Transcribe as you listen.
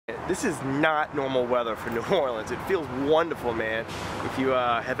This is not normal weather for New Orleans. It feels wonderful, man. If you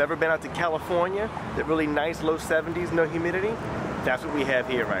have ever been out to California, that really nice low 70s, no humidity, that's what we have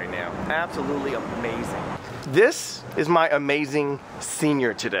here right now. Absolutely amazing. This is my amazing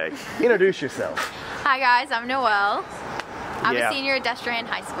senior today. Introduce yourself. Hi guys, I'm Noelle. I'm a senior at Destrand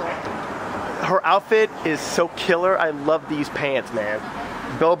High School. Her outfit is so killer. I love these pants, man.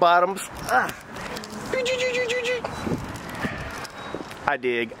 Bell bottoms. I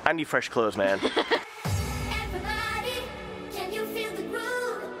dig. I need fresh clothes, man.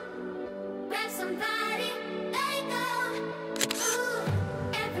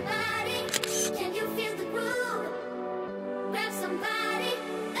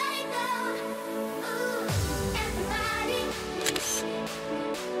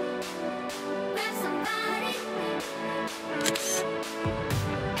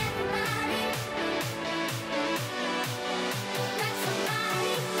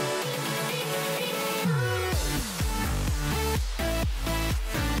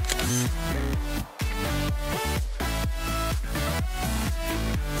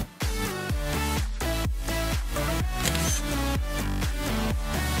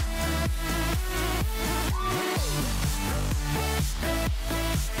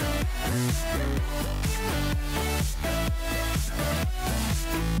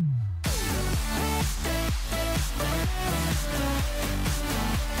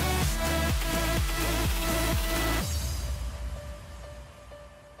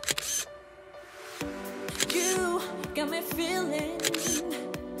 Got me feeling,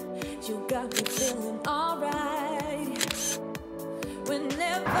 you got me feeling alright.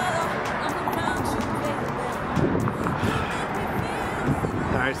 Whenever I'm around you, baby.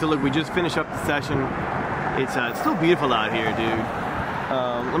 Alright, so look, we just finished up the session. It's still beautiful out here, dude.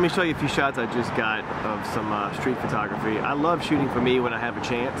 Let me show you a few shots I just got of some street photography. I love shooting for me when I have a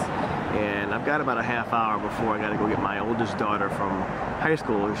chance, and I've got about a half hour before I gotta go get my oldest daughter from high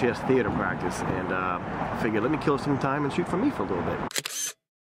school. She has theater practice, and I figured let me kill some time and shoot for me for a little bit.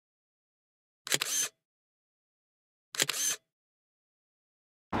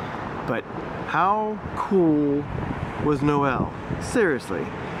 But how cool was Noelle? Seriously.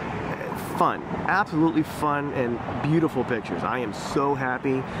 Fun, absolutely fun and beautiful pictures. I am so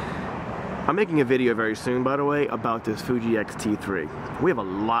happy. I'm making a video very soon, by the way, about this Fuji X-T3. We have a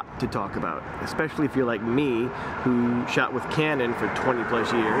lot to talk about, especially if you're like me, who shot with Canon for 20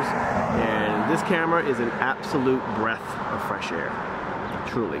 plus years, and this camera is an absolute breath of fresh air,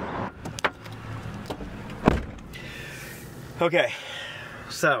 truly. Okay,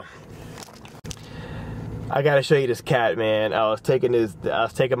 so I gotta show you this cat, man. I was taking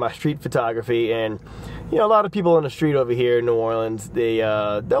my street photography, and you know, a lot of people on the street over here in New Orleans,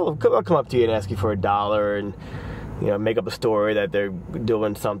 they'll come up to you and ask you for $1, and you know, make up a story that they're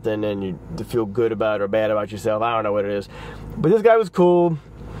doing something, and you feel good about it or bad about yourself. I don't know what it is, but this guy was cool.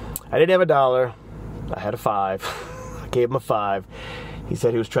 I didn't have $1. I had a 5. I gave him a 5. He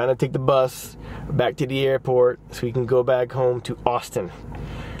said he was trying to take the bus back to the airport so he can go back home to Austin.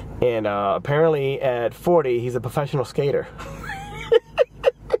 And apparently at 40, he's a professional skater.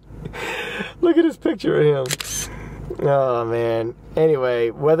 Look at this picture of him. Oh, man. Anyway,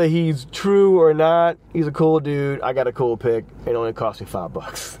 whether he's true or not, he's a cool dude. I got a cool pic. It only cost me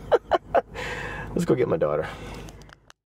 $5. Let's go get my daughter.